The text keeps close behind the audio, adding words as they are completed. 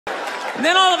And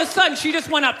then all of a sudden, she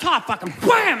just went up top, fucking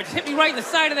wham, and just hit me right in the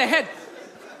side of the head.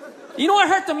 You know what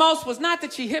hurt the most was not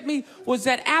that she hit me, was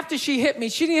that after she hit me,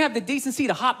 she didn't have the decency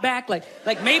to hop back like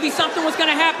maybe something was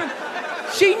gonna happen.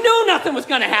 She knew nothing was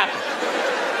gonna happen.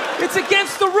 It's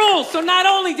against the rules. So not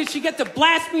only did she get to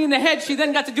blast me in the head, she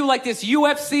then got to do like this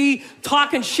UFC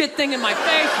talking shit thing in my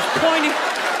face, just pointing.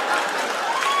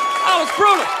 Oh, it was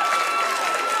brutal.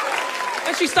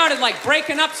 And she started like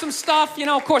breaking up some stuff, you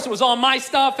know, of course it was all my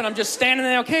stuff, and I'm just standing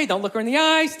there, okay, don't look her in the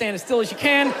eye, stand as still as you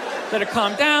can, let her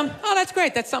calm down. Oh, that's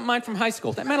great, that's something mine from high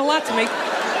school. That meant a lot to me.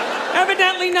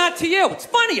 Evidently not to you. It's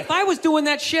funny, if I was doing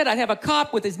that shit, I'd have a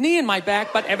cop with his knee in my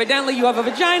back, but evidently you have a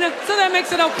vagina, so that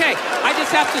makes it okay. I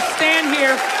just have to stand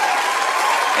here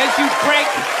as you break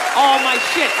all my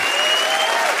shit.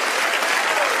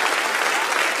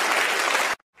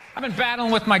 I've been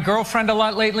battling with my girlfriend a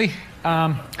lot lately.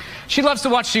 She loves to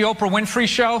watch the Oprah Winfrey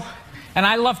Show, and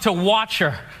I love to watch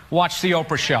her watch the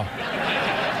Oprah Show.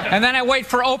 And then I wait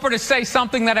for Oprah to say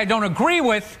something that I don't agree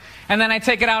with, and then I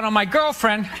take it out on my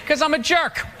girlfriend, because I'm a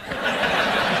jerk.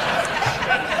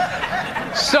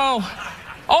 So,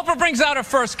 Oprah brings out her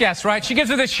first guest, right? She gives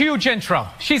her this huge intro.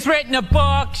 She's written a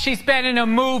book, she's been in a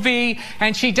movie,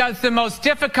 and she does the most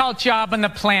difficult job on the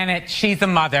planet. She's a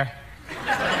mother.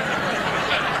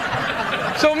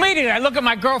 So immediately I look at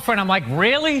my girlfriend, I'm like,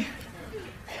 really?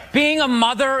 Being a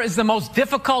mother is the most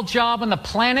difficult job on the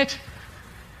planet?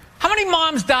 How many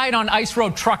moms died on ice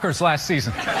road truckers last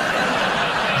season?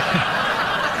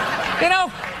 You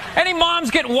know, any moms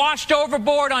get washed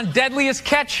overboard on Deadliest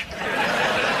Catch? No,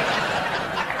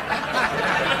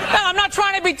 I'm not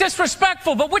trying to be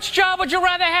disrespectful, but which job would you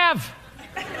rather have?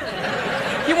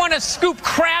 You want to scoop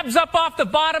crabs up off the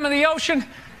bottom of the ocean,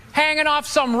 hanging off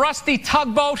some rusty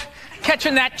tugboat,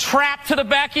 catching that trap to the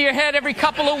back of your head every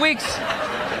couple of weeks?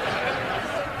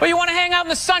 Or you want to hang out in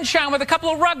the sunshine with a couple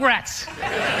of rugrats?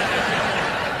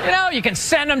 You know, you can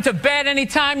send them to bed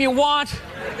anytime you want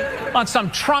on some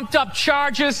trumped up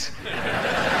charges.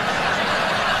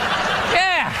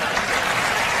 Yeah.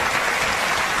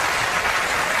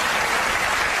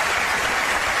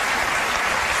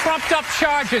 Trumped up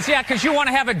charges, yeah, because you want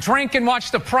to have a drink and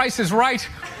watch The Price is Right.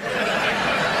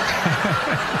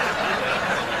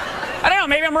 I don't know,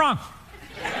 maybe I'm wrong.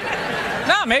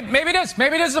 No, maybe it is.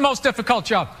 Maybe it is the most difficult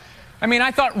job. I mean,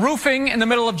 I thought roofing in the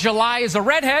middle of July is a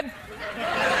redhead. You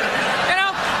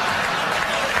know?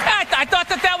 I thought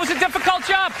that was a difficult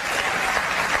job.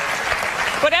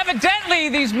 But evidently,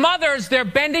 these mothers, they're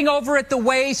bending over at the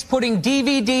waist, putting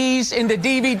DVDs into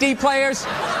DVD players.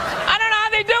 I don't know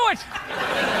how they do it.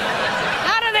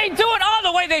 How do they do it? Oh,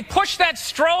 the way they push that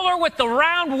stroller with the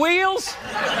round wheels.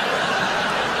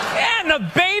 Yeah, and the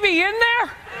baby in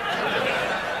there.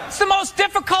 It's the most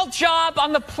difficult job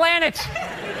on the planet.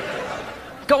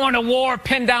 Going to war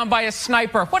pinned down by a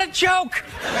sniper. What a joke.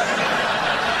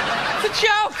 It's a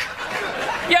joke.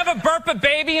 You ever burp a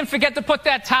baby and forget to put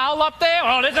that towel up there?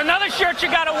 Oh, there's another shirt you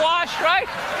gotta wash, right?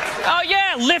 Oh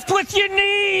yeah, lift with your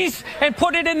knees and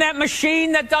put it in that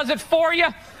machine that does it for you.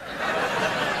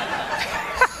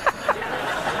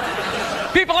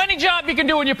 People, any job you can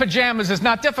do in your pajamas is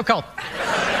not difficult.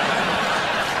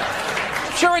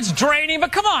 Sure, it's draining,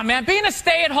 but come on, man. Being a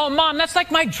stay-at-home mom, that's like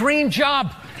my dream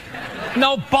job.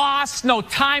 No boss, no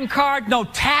time card, no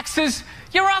taxes.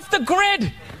 You're off the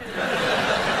grid.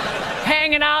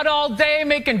 Hanging out all day,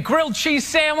 making grilled cheese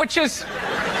sandwiches.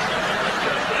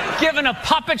 Giving a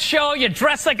puppet show, you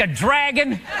dress like a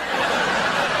dragon.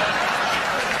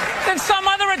 Then some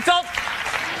other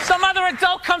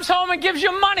adult comes home and gives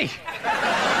you money.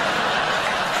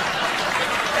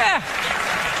 Yeah.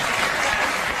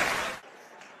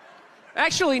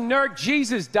 Actually, Nerd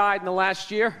Jesus died in the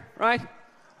last year, right?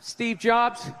 Steve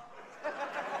Jobs.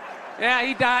 Yeah,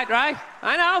 he died, right?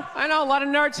 I know, a lot of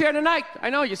nerds here tonight. I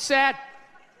know, you're sad.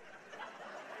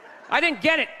 I didn't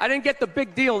get it. I didn't get the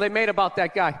big deal they made about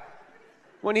that guy.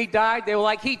 When he died, they were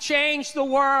like, he changed the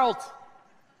world.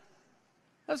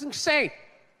 That was insane.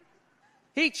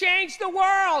 He changed the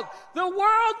world. The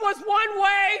world was one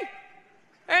way,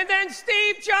 and then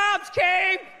Steve Jobs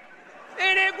came,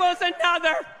 and it was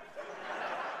another.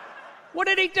 What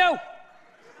did he do?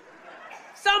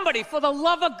 Somebody, for the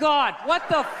love of God, what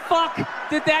the fuck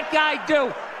did that guy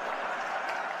do?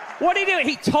 What did he do?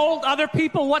 He told other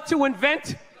people what to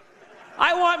invent?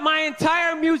 I want my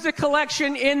entire music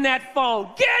collection in that phone.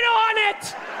 Get on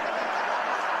it!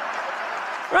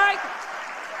 Right?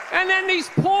 And then these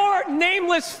poor,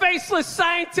 nameless, faceless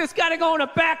scientists got to go in a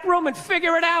back room and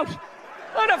figure it out.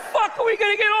 How the fuck are we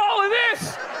going to get all of this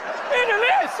into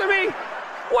this? I mean,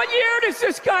 what year does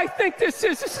this guy think this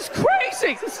is? This is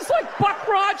crazy. This is like Buck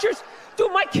Rogers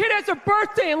dude, my kid has a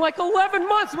birthday in like 11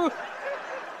 months.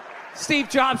 Steve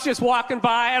Jobs just walking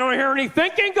by. I don't hear any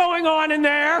thinking going on in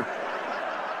there.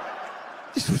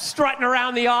 Just strutting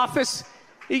around the office,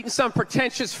 eating some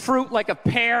pretentious fruit like a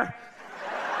pear,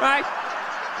 right?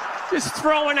 Just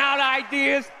throwing out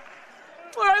ideas.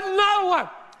 There's another one.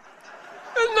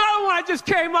 There's another one I just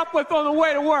came up with on the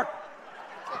way to work.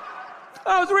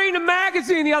 I was reading a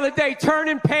magazine the other day,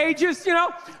 turning pages, you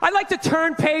know? I like to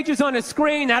turn pages on a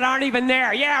screen that aren't even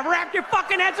there. Yeah, wrap your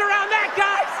fucking heads around that,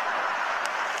 guys.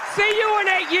 See you in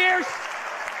 8 years.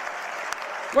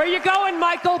 Where you going,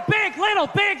 Michael? Big, little,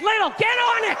 get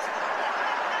on it.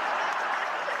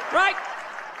 Right?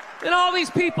 And all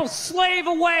these people slave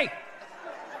away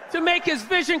to make his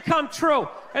vision come true.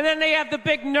 And then they have the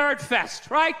big nerd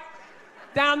fest, right?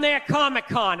 Down there,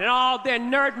 Comic-Con, and all their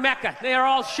nerd mecca. They're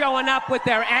all showing up with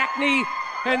their Acne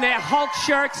and their Hulk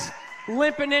shirts,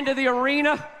 limping into the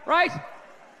arena, right?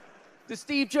 Does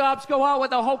Steve Jobs go out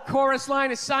with a whole chorus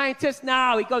line of scientists?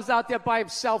 No, he goes out there by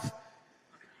himself.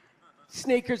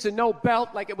 Sneakers and no belt,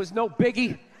 like it was no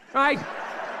biggie, right?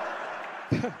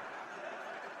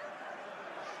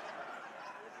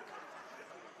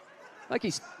 like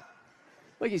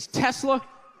he's Tesla.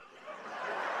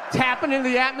 Tapping into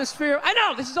the atmosphere. I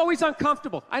know, this is always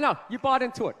uncomfortable. I know, you bought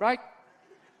into it, right?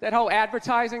 That whole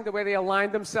advertising, the way they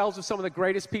aligned themselves with some of the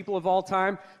greatest people of all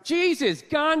time. Jesus,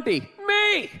 Gandhi,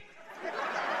 me.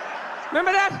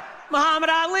 Remember that? Muhammad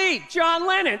Ali, John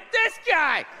Lennon, this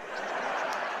guy.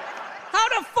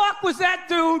 How the fuck was that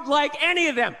dude like any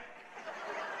of them?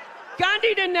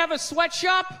 Gandhi didn't have a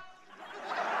sweatshop.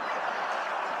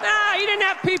 Nah, he didn't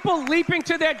have people leaping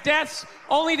to their deaths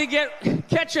only to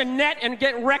catch a net and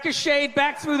get ricocheted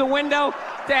back through the window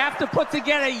to have to put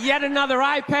together yet another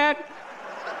iPad.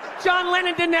 John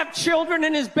Lennon didn't have children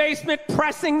in his basement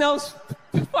pressing those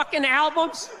fucking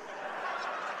albums.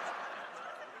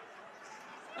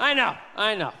 I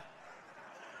know.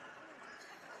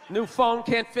 New phone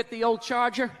can't fit the old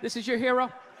charger. This is your hero?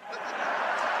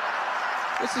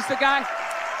 This is the guy?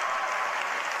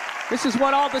 This is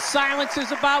what all the silence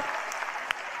is about?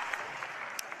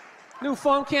 New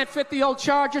phone can't fit the old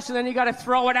charger, so then you gotta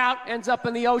throw it out, ends up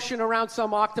in the ocean around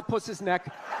some octopus's neck.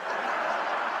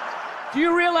 Do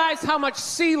you realize how much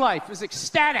sea life is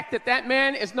ecstatic that that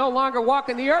man is no longer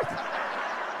walking the earth?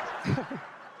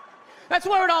 That's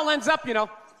where it all ends up, you know.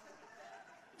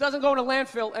 Doesn't go in a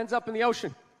landfill, ends up in the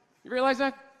ocean. You realize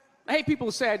that? I hate people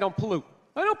who say I don't pollute.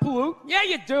 I don't pollute. Yeah,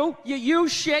 you do. You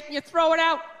use shit and you throw it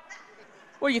out.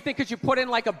 Well, you think because you put it in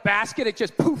like a basket, it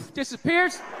just poof,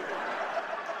 disappears?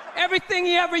 Everything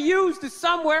you ever used is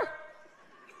somewhere.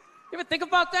 You ever think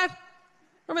about that?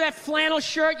 Remember that flannel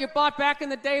shirt you bought back in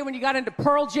the day when you got into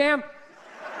Pearl Jam?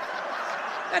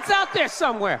 That's out there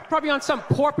somewhere. Probably on some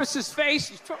porpoise's face.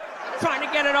 He's trying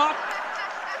to get it off.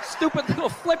 Stupid little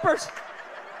flippers.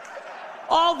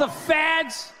 All the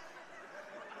fads.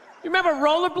 You remember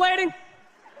rollerblading?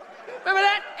 Remember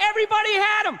that? Everybody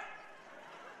had them.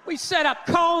 We set up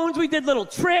cones, we did little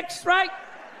tricks, right?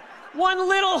 One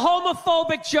little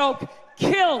homophobic joke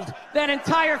killed that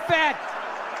entire fad.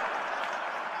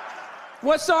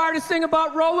 What's the hardest thing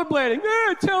about rollerblading?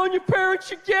 Telling your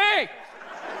parents you're gay.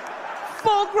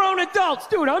 Full-grown adults.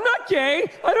 Dude, I'm not gay.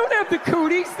 I don't have the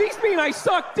cooties. These mean I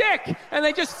suck dick. And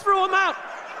they just threw them out.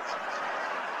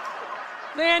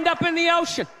 They end up in the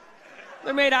ocean.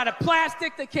 They're made out of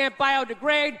plastic. They can't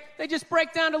biodegrade. They just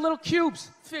break down to little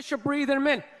cubes. Fish are breathing them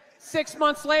in. 6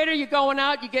 months later, you're going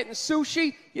out, you're getting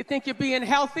sushi. You think you're being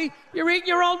healthy. You're eating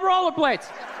your own rollerblades.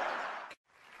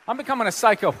 I'm becoming a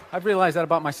psycho. I've realized that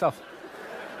about myself.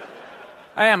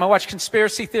 I am. I watch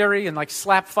conspiracy theory and like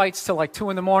slap fights till like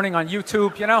 2 in the morning on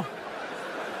YouTube, you know?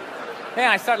 Yeah,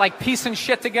 I start like piecing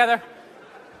shit together.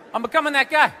 I'm becoming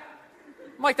that guy.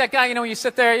 I'm like that guy, you know, you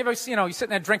sit there, you're sitting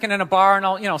there drinking in a bar and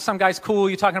all, you know, some guy's cool,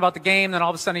 you're talking about the game, then all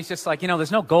of a sudden he's just like, you know,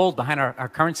 there's no gold behind our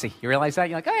currency. You realize that?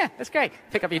 You're like, oh yeah, that's great.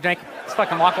 Pick up your drink, just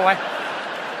fucking walk away.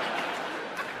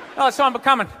 Oh, that's what I'm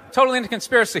becoming. Totally into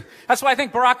conspiracy. That's why I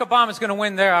think Barack Obama is going to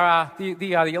win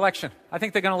the election. I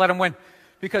think they're going to let him win.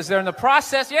 Because they're in the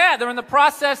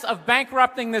process of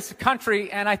bankrupting this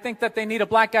country, and I think that they need a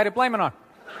black guy to blame it on.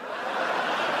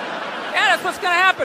 Yeah, that's what's going to happen.